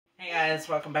Hey guys,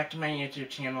 welcome back to my YouTube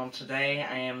channel. Today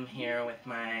I am here with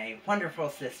my wonderful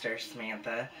sister,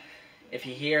 Samantha. If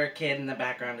you hear a kid in the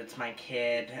background, it's my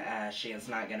kid. She is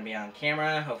not going to be on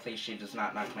camera. Hopefully she does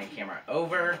not knock my camera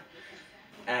over.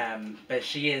 But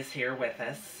she is here with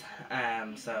us.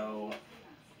 So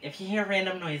if you hear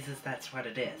random noises, that's what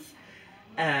it is.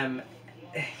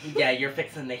 Yeah, you're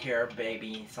fixing to hear a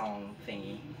baby song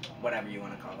thingy. Whatever you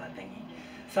want to call that thingy.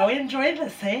 So enjoy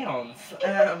the sounds.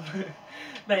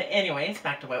 But anyways,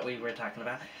 back to what we were talking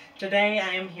about. Today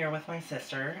I am here with my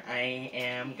sister. I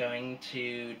am going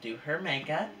to do her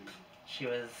makeup. She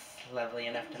was lovely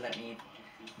enough to let me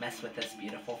mess with this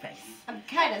beautiful face. I'm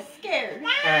kind of scared.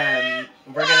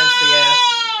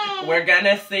 We're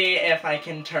gonna see if I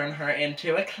can turn her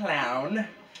into a clown.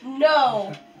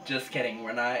 No. Just kidding.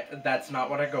 That's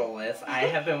not what our goal is. I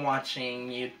have been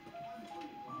watching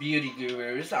beauty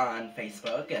gurus on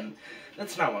Facebook, and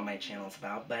that's not what my channel's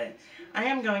about, but I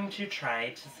am going to try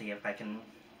to see if I can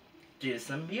do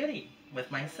some beauty with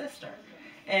my sister.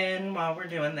 And while we're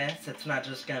doing this, it's not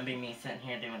just going to be me sitting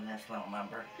here doing this little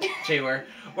number to her.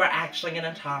 We're actually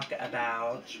going to talk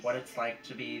about what it's like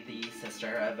to be the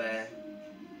sister of a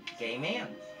gay man.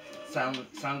 Sound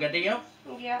good to you?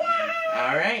 Yeah.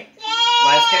 Alright,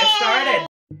 let's get started.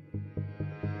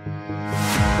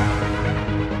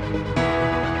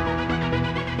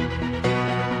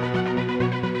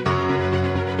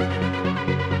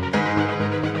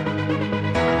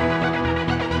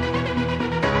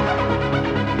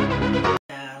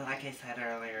 Like I said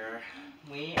earlier,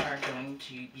 we are going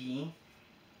to be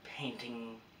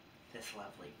painting this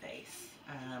lovely face.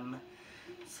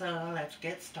 So let's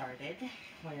get started.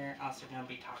 We're also going to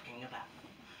be talking about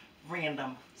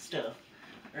random stuff,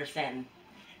 or sitting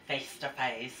face to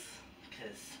face,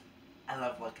 because I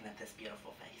love looking at this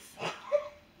beautiful face.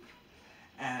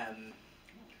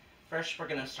 First we're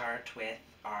going to start with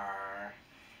our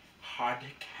hard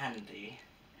candy.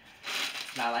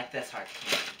 It's not like this hard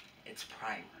candy, it's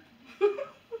primer.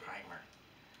 Primer.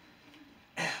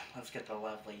 Let's get the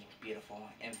lovely, beautiful,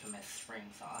 infamous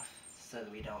rings off so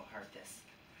that we don't hurt this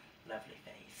lovely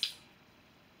face.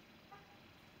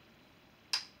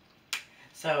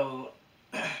 So,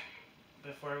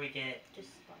 before we get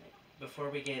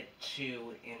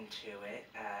too into it,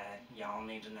 y'all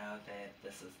need to know that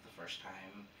this is the first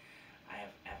time I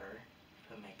have ever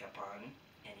put makeup on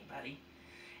anybody,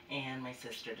 and my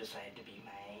sister decided to be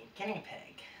my guinea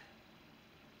pig.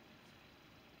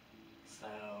 So,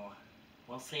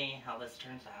 we'll see how this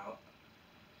turns out.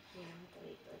 Yeah, I'll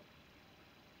wait like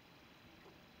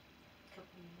a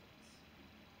couple minutes.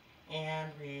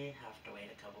 And we have to wait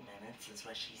a couple minutes, is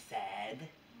what she said.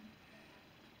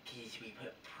 Because we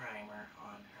put primer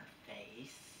on her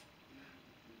face.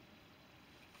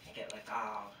 Make it look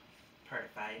all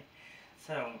perfect.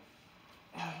 So,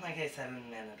 like I said a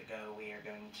minute ago, we are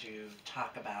going to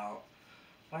talk about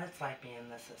what it's like being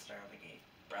the sister of a gay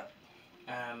brother.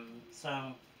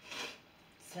 So,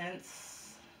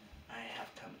 since I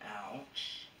have come out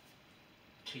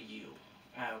to you,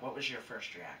 what was your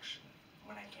first reaction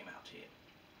when I came out to you?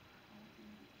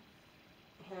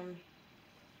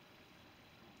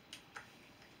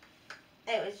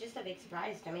 It was just a big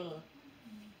surprise to me.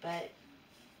 But,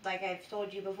 like I've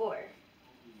told you before,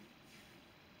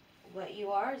 what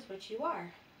you are is what you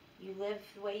are. You live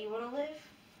the way you want to live.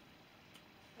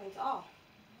 That's all.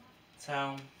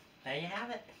 So, there you have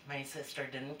it. My sister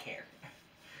didn't care.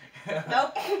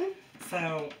 Nope.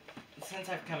 So, since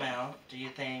I've come out, do you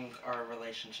think our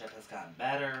relationship has gotten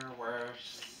better,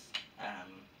 worse,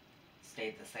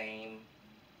 stayed the same?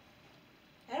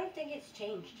 I don't think it's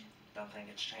changed. Don't think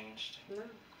it's changed? No.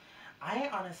 I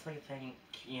honestly think,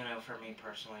 for me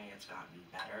personally, it's gotten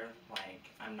better. Like,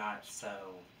 I'm not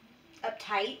so...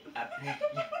 Uptight?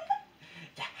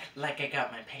 Like I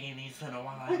got my panties in a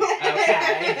while.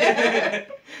 Okay.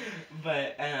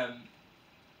 But,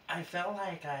 I feel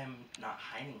like I'm not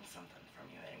hiding something from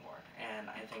you anymore, and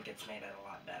I think it's made it a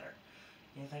lot better.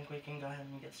 You think we can go ahead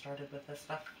and get started with this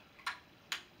stuff?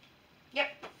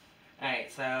 Yep. Alright,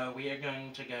 so we are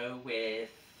going to go with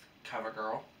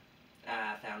CoverGirl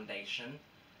foundation.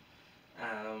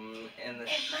 In the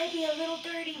It might be a little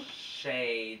dirty.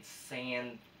 shade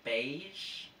Sand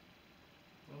Beige.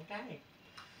 Okay.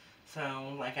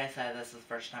 So, like I said, this is the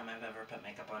first time I've ever put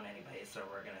makeup on anybody, so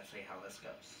we're going to see how this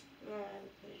goes.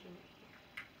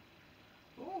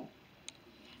 Ooh.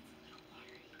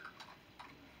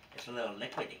 It's a little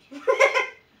liquidy.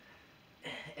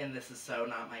 And this is so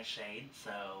not my shade,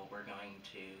 so we're going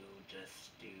to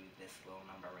just do this little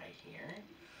number right here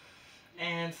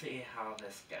and see how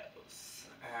this goes.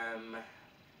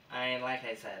 Like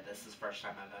I said, this is the first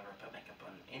time I've ever put makeup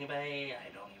on anybody. I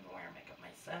don't even wear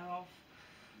myself.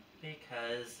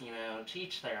 Because, you know, to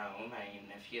each their own. I mean,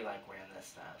 if you like wearing this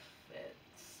stuff,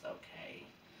 it's okay.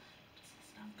 Does this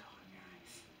stuff go on your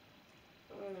eyes?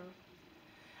 Mm.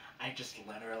 I just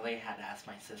literally had to ask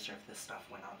my sister if this stuff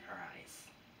went on her eyes.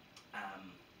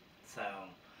 So,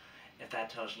 if that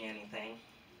tells you anything,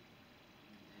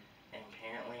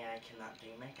 apparently I cannot do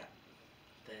makeup.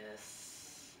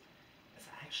 This is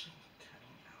actually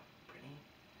cutting out pretty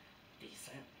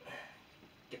decent.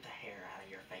 Get the hair out of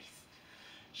your face.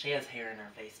 She has hair in her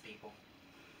face, people.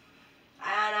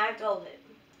 And I told it.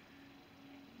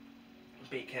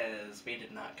 Because we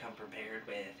did not come prepared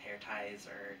with hair ties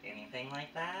or anything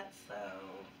like that, so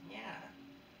yeah.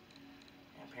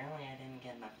 And apparently I didn't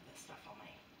get enough of this stuff on my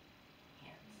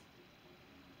hands.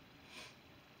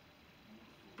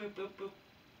 Boop, boop, boop.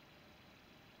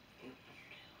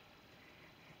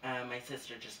 My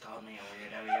sister just called me a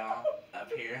weirdo, y'all.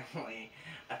 Apparently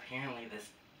this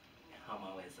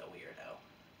homo is a weirdo.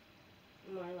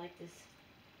 More like this.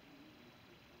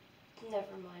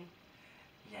 Never mind.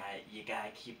 Yeah, you gotta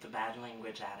keep the bad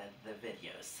language out of the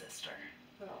videos, sister.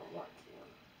 I don't want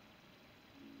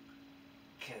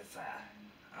to. Cause I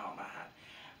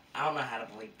don't know how to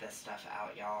bleep this stuff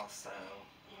out, y'all. So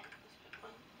Yeah, let's put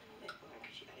one a little bit more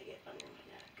because you gotta get under my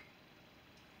neck.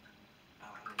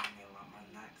 oh, I'm gonna get a lot more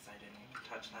than that because I didn't even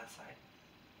touch that side.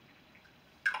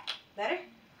 Better?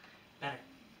 Better.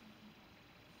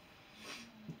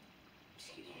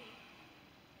 Excuse me.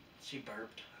 She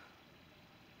burped.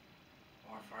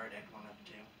 Or farted, one of the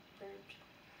two. Burped.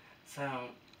 So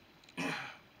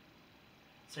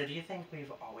do you think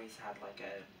we've always had like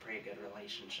a pretty good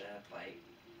relationship? Like,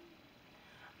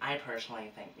 I personally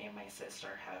think me and my sister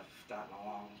have gotten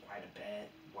along quite a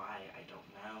bit. Why, I don't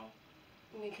know.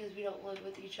 Because we don't live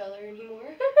with each other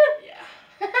anymore. Yeah.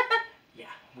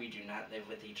 Yeah, we do not live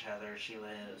with each other. She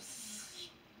lives,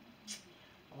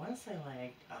 I want to say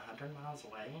like 100 miles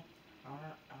away. I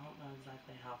don't know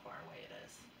exactly how far away it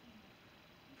is.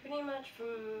 Pretty much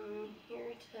from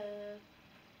here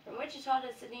from Wichita to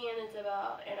Sedan is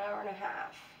about an hour and a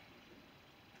half.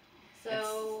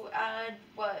 So add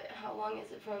what? How long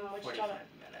is it from Wichita? 45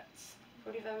 minutes.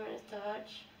 45 minutes to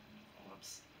Hutch.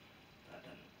 Whoops. That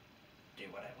didn't do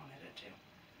what I wanted it to.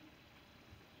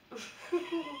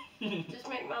 Just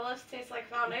make my lips taste like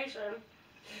foundation.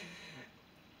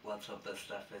 Let's hope this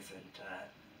stuff isn't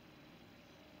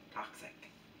toxic.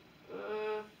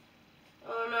 Oh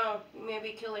no, you may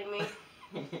be killing me.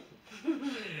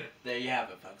 There you have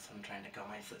it, folks. I'm trying to kill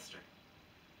my sister.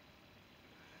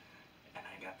 And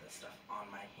I got this stuff on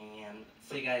my hand.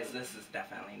 See, guys, this is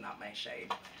definitely not my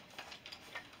shade.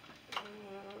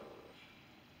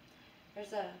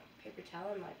 There's a paper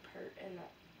towel in my in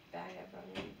that bag I brought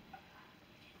in.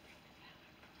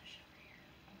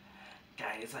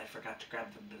 Guys, I forgot to grab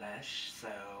the blush, so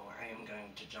I am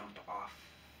going to jump off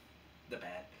the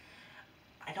bed.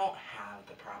 I don't have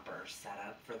the proper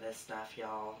setup for this stuff,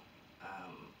 y'all.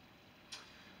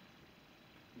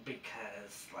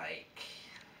 Because, like,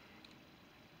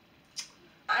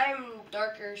 I'm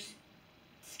darker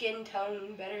skin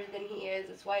tone better than he is.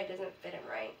 That's why it doesn't fit him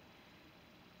right.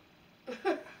 did I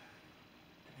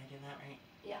do that right?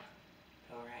 Yeah.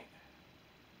 Feel right?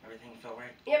 Everything feel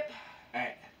right? Yep.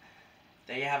 Alright.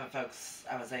 There you have it, folks.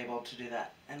 I was able to do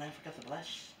that. And I forgot the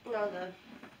blush. No, the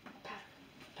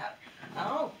Powder.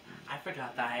 Oh, I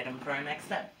forgot the item for our next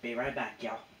step. Be right back,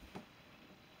 y'all.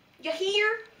 You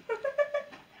hear?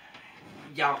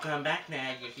 Y'all come back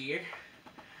now, you hear?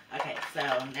 Okay, so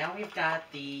now we've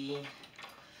got the,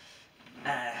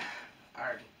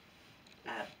 our,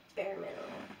 Bare mineral.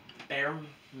 Bare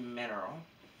Mineral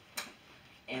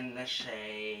in the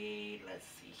shade, let's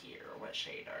see here, what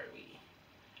shade are we?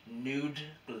 Nude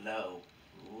Glow.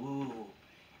 Ooh,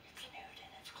 it's nude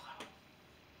and it's glow.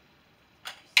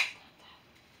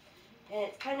 And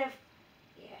it's kind of,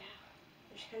 yeah,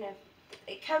 there's kind of,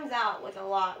 it comes out with a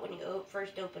lot when you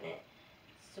first open it.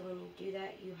 So when you do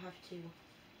that, you have to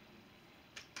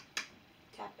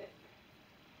tap it.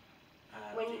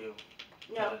 When Do you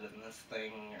No, put it in this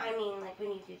thing? Or? I mean like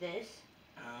when you do this,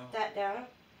 Oh. that down,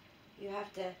 you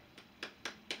have to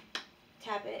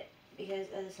tap it because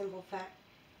of the simple fact,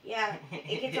 yeah,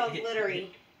 it gets all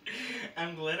glittery.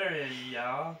 I'm glittery,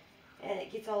 y'all. And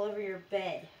it gets all over your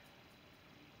bed.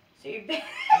 So your bed.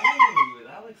 Ooh,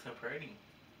 that looks so pretty.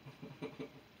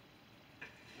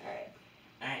 Alright.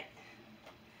 Alright.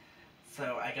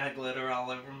 So I got glitter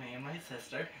all over me and my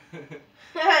sister.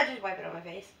 Just wipe it on my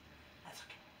face. That's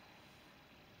okay.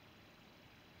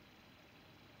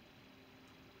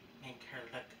 Make her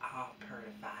look all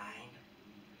purified.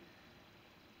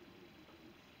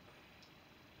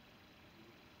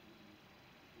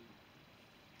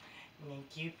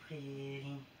 Make you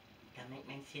pretty. Gotta make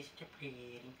my sister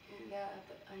pretty. Yeah,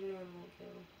 but I normally go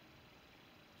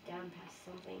down past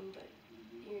something, but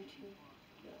you're too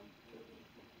young for me.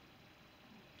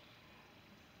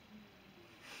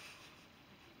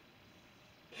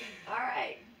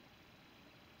 Alright.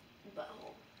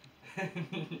 Butthole.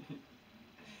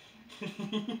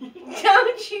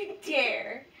 Don't you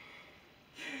dare.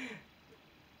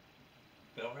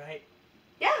 Feel right?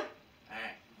 Yeah.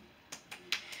 Alright.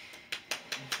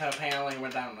 So apparently we're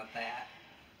done with that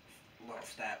little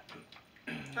step.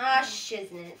 Ah,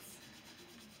 shiznits.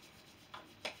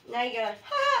 Now you gotta,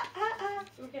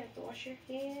 we're gonna have to wash your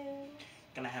hands.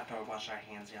 Gonna have to wash our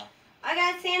hands, y'all. I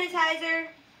got sanitizer.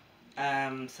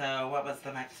 So what was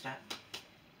the next step?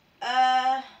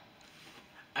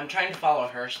 I'm trying to follow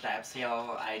her steps,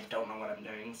 y'all. I don't know what I'm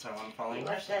doing, so I'm following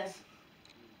her Left steps.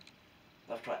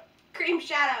 Left what? Cream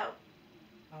shadow.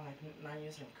 Oh, I'm not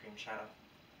using cream shadow.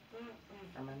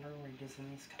 Remember, we're using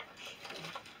these colors.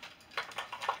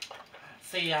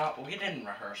 See, y'all, we didn't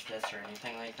rehearse this or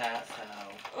anything like that, so...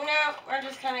 No, we're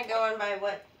just kind of going by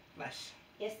what. Nice.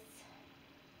 Yes.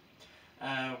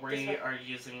 We are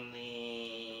using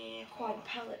the... Quad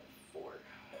palette 4.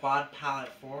 Quad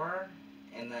palette 4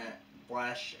 in the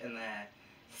blush in the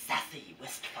sassy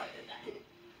wistful.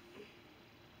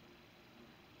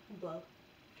 Blow.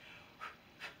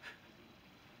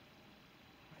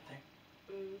 Right there.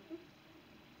 Mm-hmm.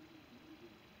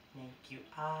 Make you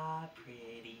all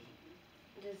pretty.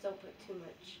 Just don't put too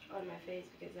much on my face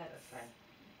because that's fine.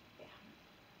 Yeah.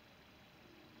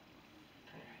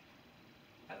 Turn your head.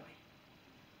 By the way.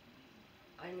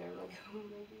 I normally go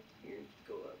maybe here to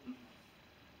go up.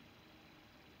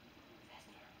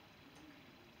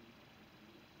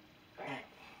 Alright.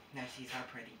 Now she's all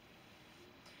pretty.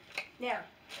 Now.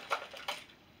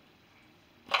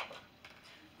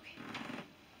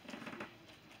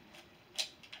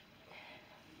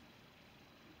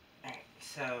 Alright,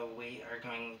 so we are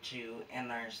going to,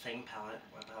 in our same palette,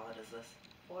 what palette is this?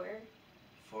 4.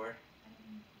 4?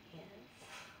 Yes.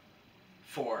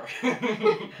 4.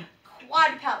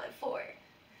 Quad palette 4.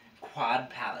 Quad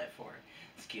palette 4.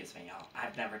 Excuse me, y'all.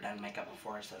 I've never done makeup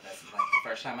before, so this is like the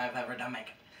first time I've ever done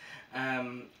makeup.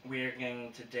 We're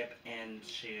going to dip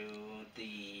into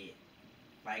the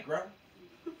Vigro?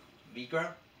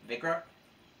 Vigro?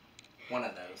 One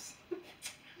of those.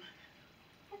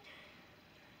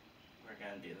 We're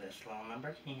going to do this little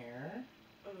number here.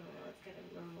 Oh, that's kind of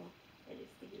normal. I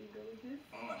just think you go with this.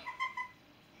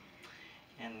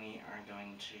 And we are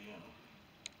going to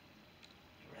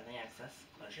get rid of the excess.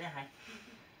 Close your eye.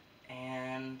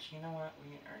 And you know what?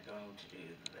 We are going to do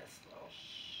this little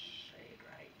shade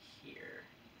right here.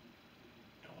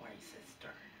 Don't worry, sister.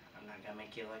 I'm not going to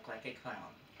make you look like a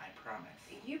clown. I promise.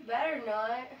 You better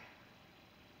not.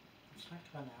 It's not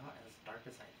coming out as dark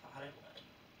as I thought it would.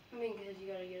 I mean, because you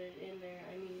gotta get it in there.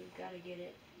 I mean, you gotta get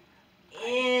it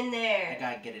in there. I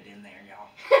gotta get it in there, y'all.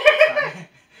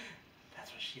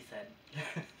 That's what she said.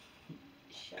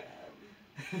 Shut up.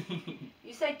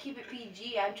 You said keep it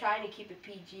PG. I'm trying to keep it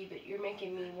PG, but you're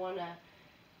making me want to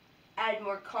add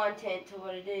more content to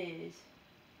what it is.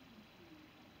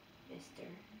 Mister.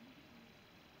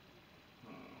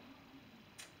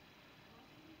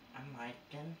 I'm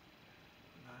liking.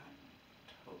 Not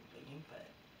totally, but...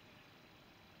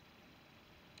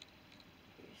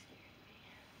 You're scaring me.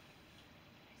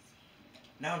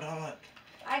 No, don't look.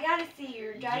 I gotta see.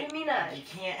 You're driving me nuts.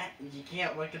 You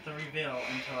can't look at the reveal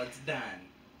until it's done.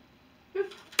 I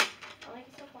like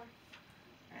it so far.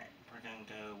 Alright, we're gonna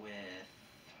go with...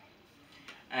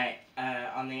 Alright,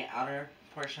 on the outer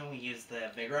portion we use the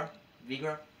Vigro.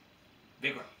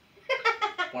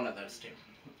 One of those two.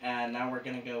 Now we're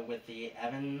gonna go with the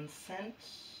Evanescent.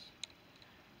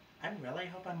 I really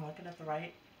hope I'm looking at the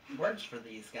right words for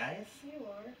these guys. You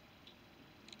are.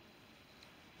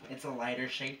 It's a lighter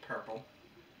shade purple.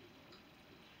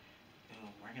 Ooh,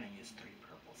 we're gonna use 3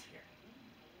 purples here.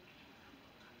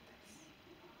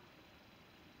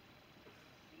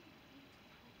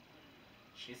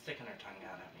 She's sticking her tongue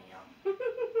out at me, y'all.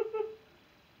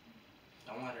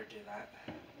 Don't let her do that.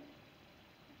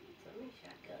 Somebody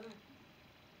shotgun.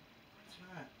 It's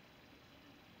not.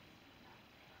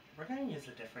 We're gonna use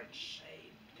a different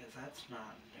shade because that's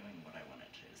not doing what I want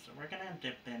it to. So we're gonna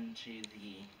dip into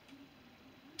the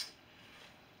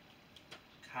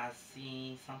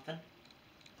Kasi something.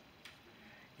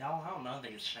 Y'all, I don't know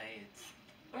these shades.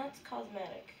 That's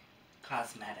cosmetic.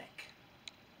 Cosmetic.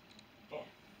 Yeah.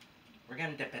 We're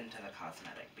gonna dip into the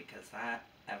cosmetic because that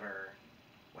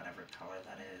whatever color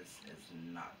that is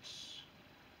not,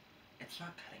 it's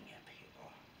not cutting it, people.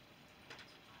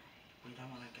 We don't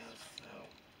want to go so.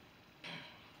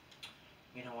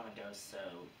 We don't want to go so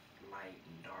light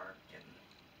and dark and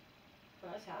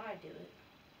Well, that's how I do it.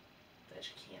 that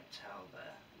you can't tell the...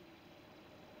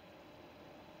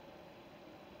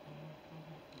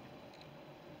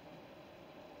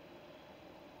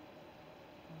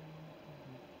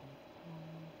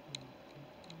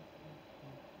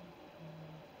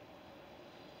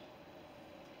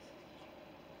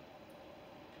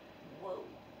 Whoa.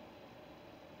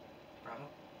 Problem?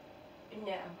 No,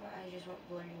 my eyes just went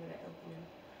blurry when I opened them.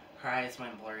 Her eyes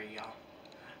went blurry, y'all.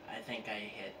 I think I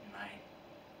hit a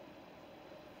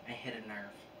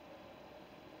nerve.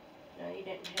 No, you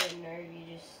didn't hit a nerve, you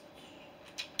just...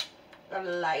 A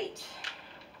light.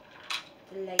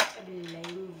 The light of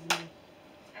love.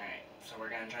 Alright, so we're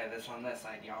gonna try this on this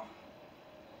side, y'all.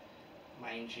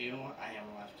 Mind you, I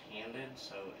am left-handed,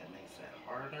 so it makes it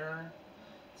harder.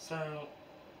 So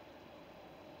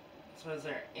is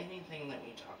there anything that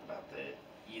we talk about that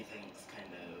you think's kind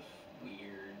of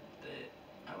weird that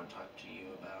I would talk to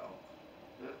you about?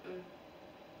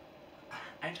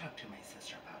 I talk to my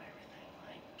sister about everything,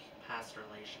 like past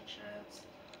relationships,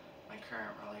 my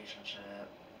current relationship,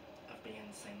 of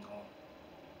being single.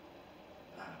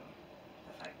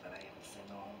 The fact that I am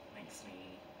single makes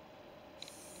me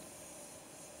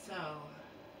so,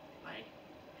 like,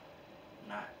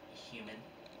 not human.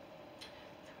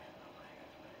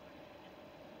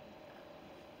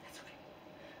 That's okay.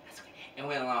 That's okay. It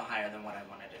went a little higher than what I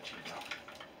wanted it to, y'all.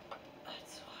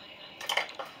 That's why I have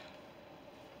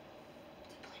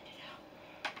to blend it out.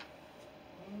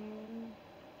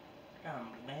 Gonna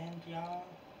blend, y'all.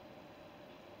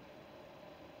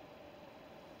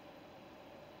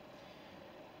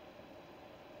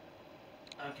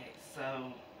 Okay,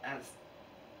 so as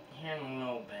here in a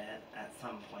little bit, at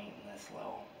some point in this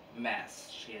little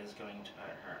mess, she is going to put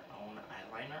her own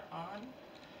eyeliner on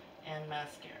and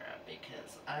mascara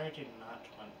because I do not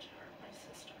want to hurt my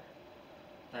sister.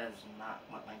 That is not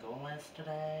what my goal is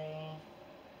today,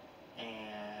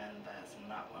 and that's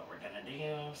not what we're gonna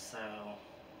do, so... Oh,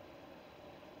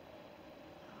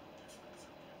 this looks so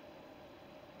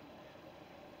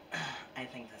good. I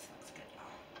think this looks good,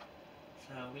 y'all.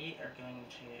 So we are going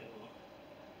to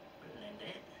blend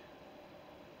it.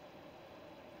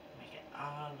 Make it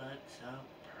all look so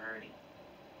pretty.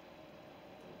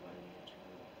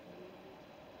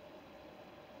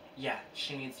 Yeah,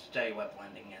 she needs to tell you what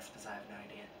blending is, because I have no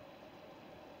idea.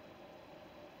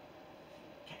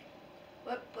 Okay.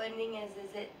 What blending is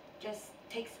it just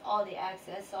takes all the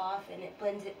excess off and it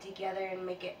blends it together and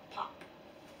make it pop.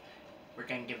 We're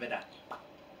gonna give it a pop.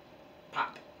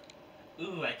 Pop.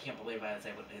 Ooh, I can't believe I was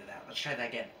able to do that. Let's try that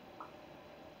again.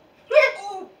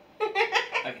 Ooh!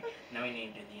 Okay, now we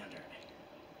need to do the under eye.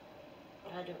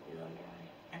 I don't do under eye.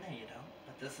 I know you don't,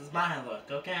 but this is my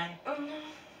look, okay? Oh no.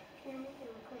 You're making it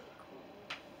look really cool.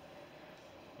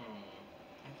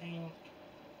 I think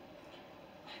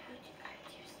I'd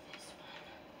use this one.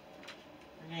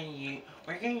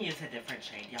 we're gonna use a different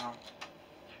shade, y'all. My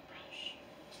brush.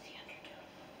 It's the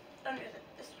undertone.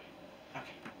 This one.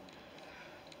 Okay.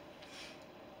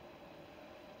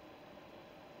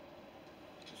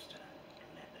 Just to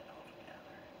blend it all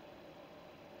together.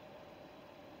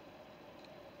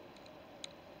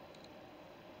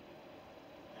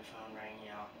 My phone rang,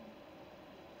 y'all.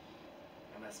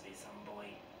 There must be some boy.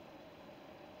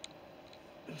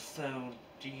 So,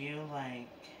 do you like,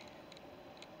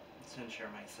 since you're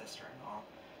my sister-in-law,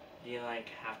 do you like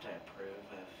have to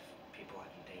approve of people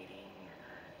I'm dating, or?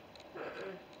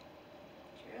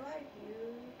 It's your life. You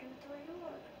do it the way you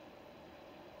want.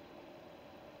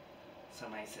 So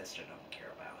my sister don't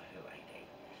care about who I date.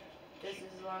 Just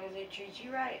as long as they treat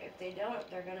you right. If they don't,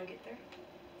 they're gonna get their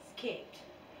ass kicked.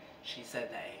 She said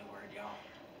the A word, y'all.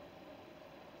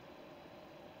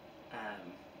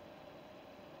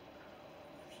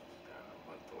 This is gonna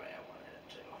look the way I wanted it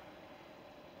to.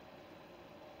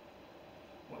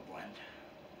 We'll blend.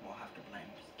 We'll have to blend.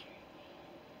 It's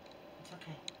okay. It's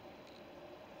okay.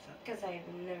 Because I've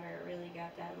never really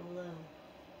got that low.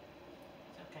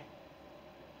 It's okay.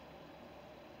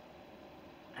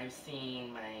 I've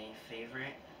seen one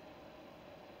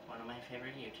of my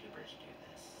favorite YouTubers do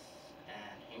this,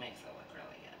 and he makes it look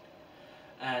really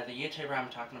good. The YouTuber I'm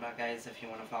talking about, guys, if you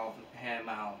want to follow him,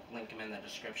 I'll link him in the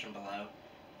description below.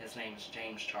 His name is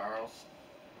James Charles.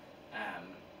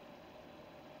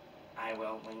 I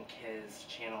will link his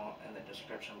channel in the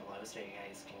description below so you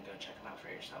guys can go check him out for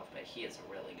yourself, but he is a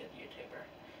really good YouTuber,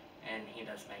 and he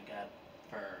does makeup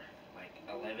for, like,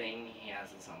 a living. He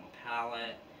has his own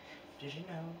palette. Did you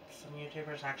know some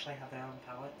YouTubers actually have their own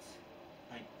palettes?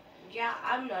 Like, Yeah,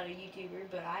 I'm not a YouTuber,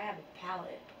 but I have a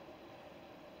palette.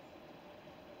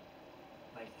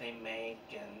 like they make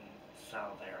and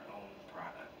sell their own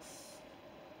products.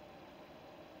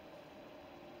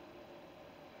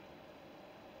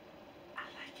 I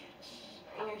like it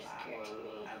a You're lot. scaring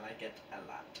me. I like it a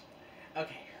lot.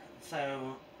 Okay,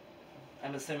 so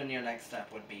I'm assuming your next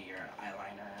step would be your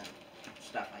eyeliner and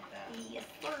stuff like that. Yes,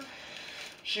 sir.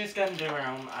 She's gonna do her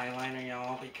own eyeliner,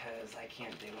 y'all, because I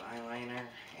can't do eyeliner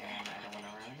and I don't want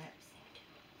to ruin it.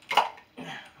 I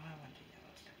want to do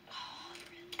yellow stick. Oh,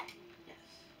 really? Yes.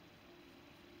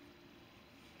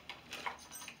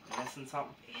 You missing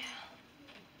something?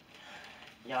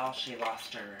 Yeah. Y'all, she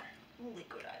lost her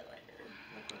Liquid eyeliner.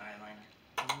 liquid eyeliner.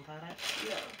 Isn't that it?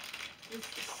 No. It's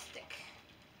the stick.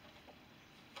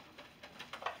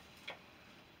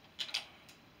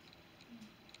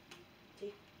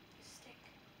 The stick.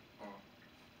 Oh.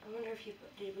 I wonder if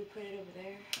did we put it over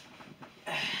there?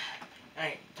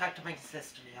 Alright, talk to my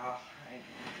sister, y'all. Right.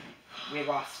 We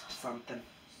lost something.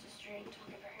 Sister ain't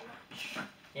talking very much.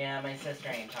 Yeah, my sister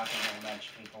ain't talking very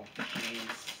much, people.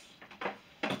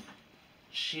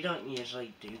 She don't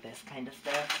usually do this kind of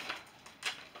stuff.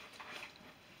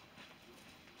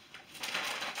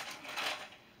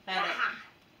 Found it.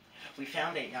 We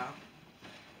found it, y'all.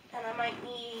 And I might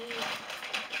need...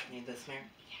 Need this mirror?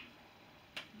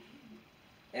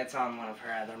 Yeah. It's on one of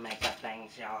her other makeup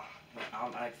things, y'all. I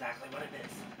don't know exactly what it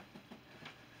is.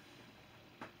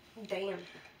 Damn.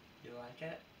 You like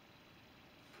it?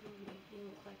 You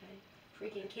look like I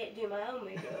freaking can't do my own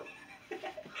makeup.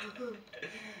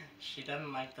 She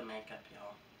doesn't like the makeup,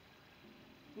 y'all.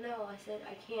 No, I said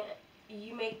I can't.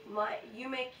 You make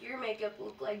your makeup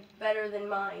look like better than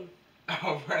mine.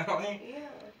 Oh, really?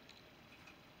 Yeah.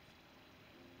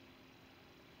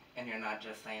 And you're not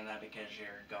just saying that because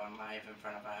you're going live in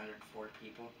front of 104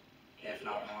 people, if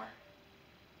not more?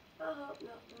 I hope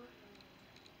not more.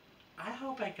 I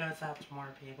hope it goes out to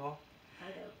more people.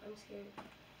 I don't. I'm scared.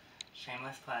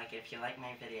 Shameless plug, if you like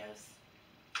my videos,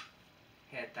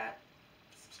 hit that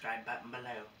subscribe button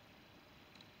below.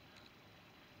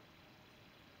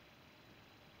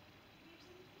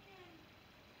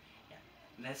 Yeah.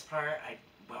 This part I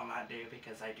will not do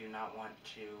because I do not want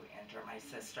to injure my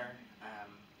sister.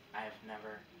 I've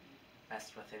never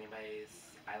messed with anybody's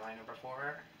eyeliner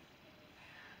before.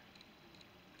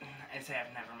 I say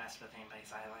I've never messed with anybody's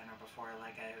eyeliner before,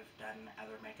 like I've done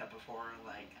other makeup before,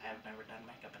 like I've never done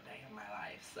makeup a day in my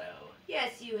life, so.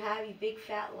 Yes, you have, you big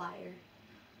fat liar.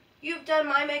 You've done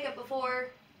my makeup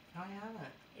before. No, I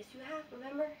haven't. Yes, you have,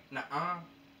 remember? Nuh-uh.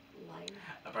 Liar.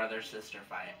 A brother-sister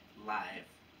fight, live,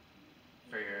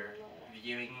 for your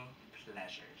viewing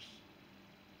pleasures.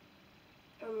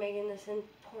 We're making this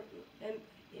important.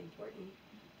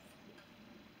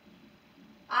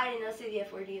 I did not say the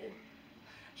F word either.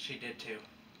 She did too.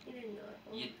 You did not.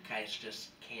 You guys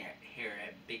just can't hear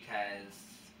it because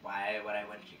why would I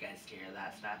want you guys to hear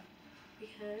that stuff?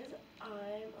 Because I'm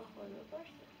a horrible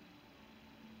person.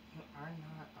 You are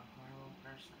not a horrible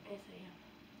person. Yes, I am.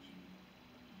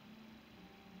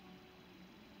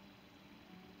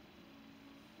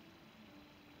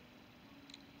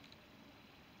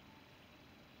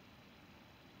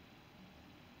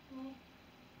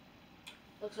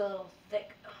 Looks a little thick.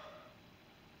 I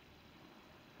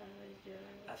always do it.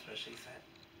 That's what she said.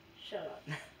 Shut up.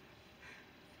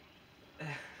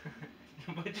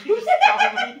 What did you just call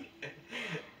me?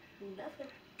 Nothing.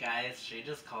 Guys, she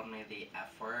just called me the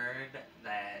F word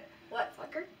that... What,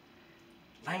 fucker?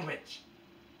 Language.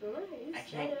 You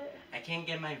said it. I can't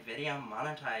get my video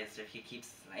monetized if you keep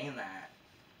saying that.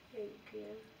 You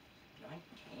can. No, I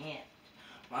can't.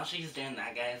 While she's doing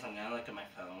that, guys, I'm gonna look at my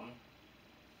phone.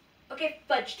 Okay,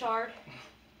 fudge tard.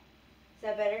 Is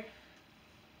that better?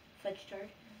 Fudge tard?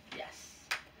 Yes.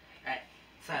 Alright,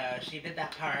 so she did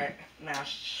that part. Now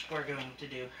we're going to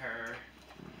do her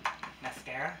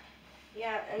mascara.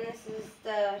 Yeah, and this is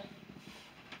the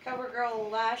CoverGirl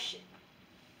Lash.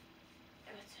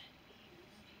 What's it?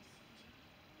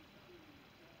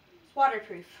 It's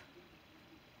waterproof.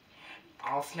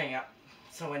 All snap.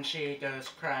 So when she goes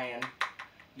crying,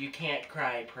 you can't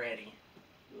cry pretty.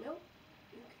 Nope.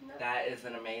 You cannot. That is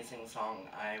an amazing song.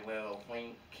 I will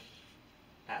link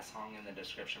that song in the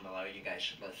description below. You guys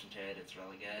should listen to it. It's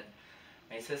really good.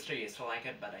 My sister used to like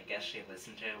it, but I guess she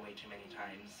listened to it way too many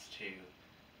times too,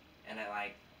 and it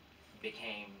like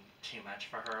became too much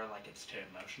for her. Like it's too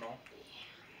emotional.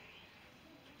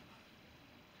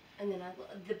 And then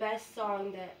the best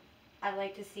song that I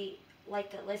like to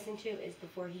listen to is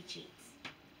Before He Cheats.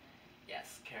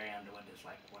 Yes, Carrie Underwood is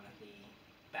like one of the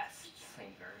best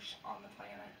singers on the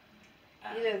planet.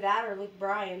 Either that or Luke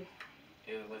Bryan.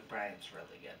 Ooh, Luke Bryan's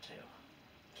really good too.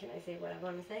 Can I say what I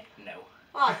want to say? No.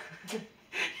 Oh.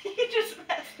 You just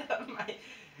messed up my...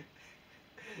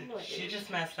 No, I She didn't. just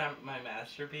messed up my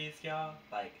masterpiece, y'all.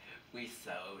 Like, we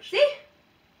so See?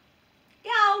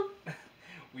 Go.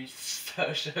 we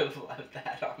so should have left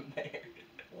that on there.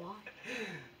 Why?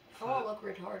 I won't look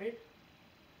retarded.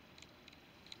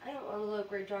 I don't want to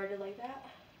look retarded like that.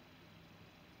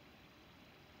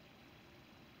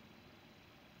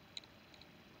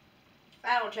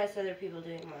 I don't trust other people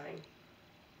doing mine.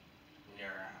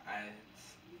 Your eyes,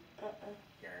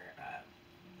 your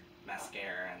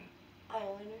mascara and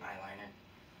eyeliner.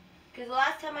 Because the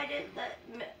last time I did that,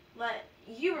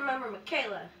 you remember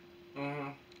Michaela? Mm-hmm.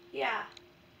 Yeah.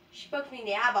 She poked me in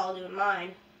the eyeball doing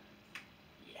mine.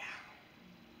 Yeah.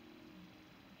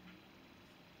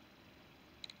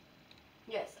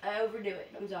 Yes, I overdo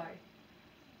it. I'm sorry.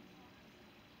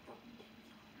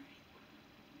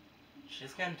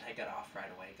 She's gonna take it off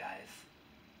right away, guys.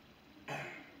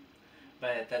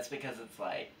 But that's because it's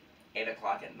like 8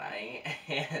 o'clock at night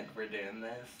and we're doing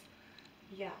this.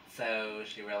 Yeah. So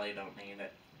she really don't need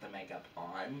the makeup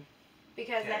on.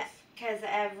 Because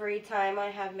every time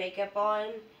I have makeup on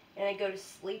and I go to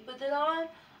sleep with it on,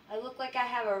 I look like I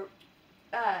have a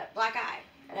black eye,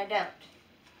 and I don't.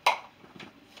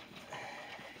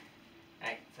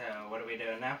 Alright, so what are we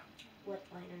doing now? Lip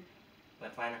liner.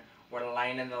 Lip liner. We're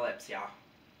lining the lips, y'all.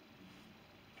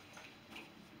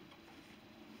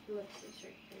 Lipstick's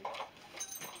right here. I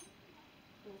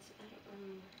don't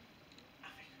remember.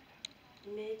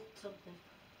 Mid something.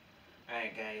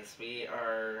 Alright guys,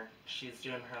 she's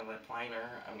doing her lip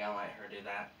liner. I'm gonna let her do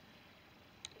that.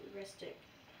 Rustic.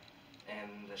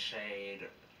 And the shade,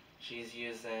 she's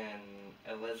using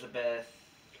Elizabeth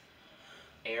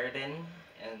Arden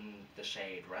in the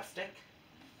shade Rustic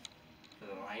for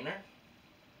the liner.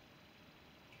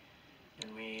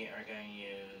 And we are going to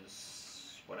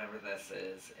use whatever this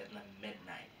is in the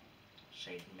Midnight,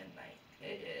 shade Midnight.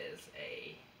 It is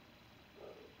a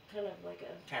kind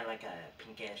of like a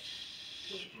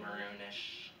pinkish,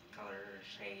 maroonish color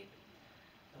shade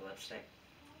of lipstick.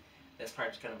 This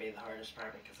part's going to be the hardest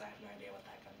part because I have no idea what the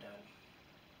heck I'm doing.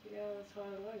 Yeah, that's why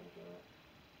I'm going to do it.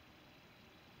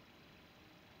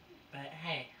 But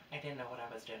hey, I didn't know what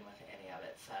I was doing with any of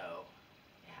it, so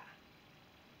yeah.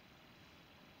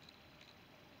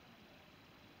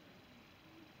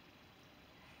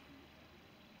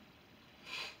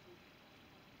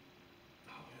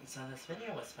 So this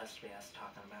video was supposed to be us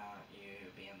talking about you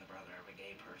being the brother of a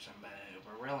gay person, but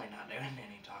we're really not doing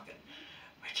any talking.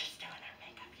 We're just doing our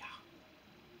makeup, y'all.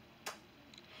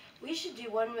 We should do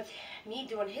one with me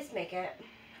doing his makeup.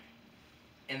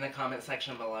 In the comment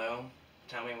section below,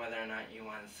 tell me whether or not you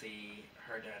want to see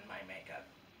her doing my makeup.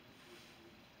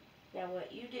 Now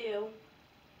what you do,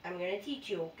 I'm going to teach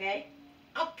you, okay?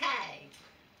 Okay.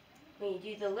 When you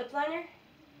do the lip liner,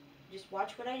 just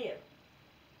watch what I do.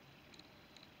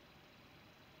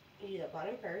 You do the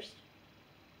bottom first.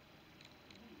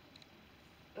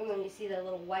 And then you see the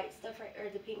little white stuff right, or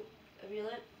the pink of your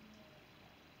lip.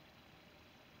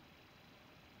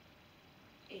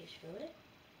 You just feel it.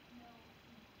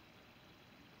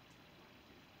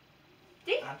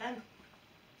 See? I'm done.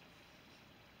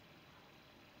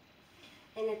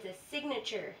 And it's a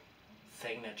signature.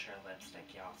 Signature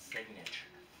lipstick, y'all. Signature.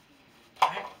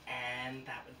 Alright, and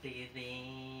that would be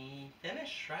the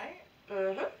finish, right?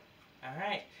 Mm-hmm.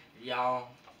 Alright, y'all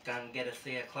gonna get to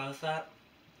see a close-up?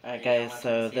 Alright guys,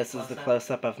 so this is the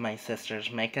close-up of my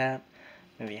sister's makeup.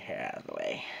 Move your hair out of the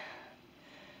way.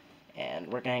 And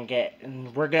we're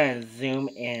gonna zoom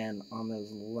in on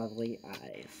those lovely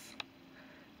eyes.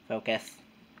 Focus.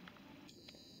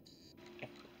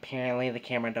 Apparently the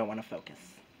camera don't want to focus.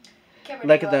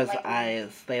 Look at those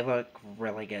eyes. They look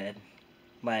really good.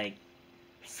 Like,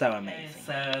 so amazing.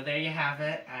 Okay, so there you have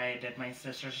it. I did my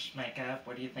sister's makeup.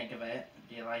 What do you think of it?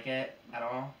 Do you like it at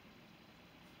all?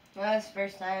 Well, it's the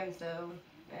first time, so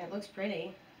it looks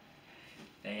pretty.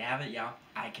 There you have it, y'all.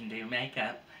 I can do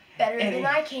makeup. Better than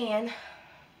I can.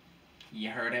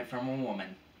 You heard it from a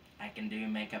woman. I can do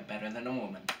makeup better than a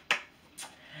woman.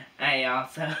 Alright, y'all,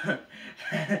 so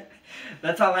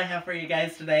that's all I have for you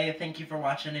guys today. Thank you for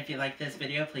watching. If you like this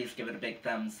video, please give it a big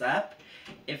thumbs up.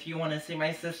 If you want to see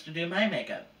my sister do my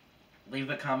makeup, leave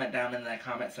a comment down in the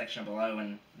comment section below,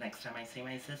 and next time I see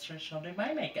my sister, she'll do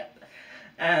my makeup.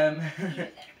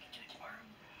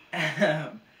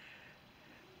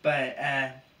 But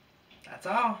that's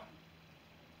all.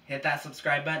 Hit that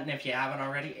subscribe button if you haven't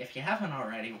already. If you haven't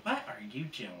already, what are you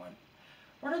doing?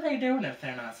 What are they doing if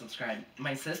they're not subscribed?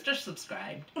 My sister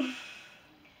subscribed.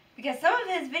 Because some of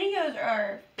his videos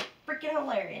are freaking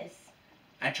hilarious.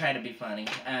 I try to be funny.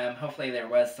 Hopefully there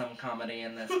was some comedy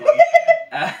in this one.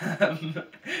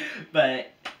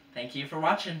 But thank you for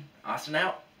watching. Austin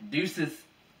out. Deuces.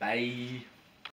 Bye.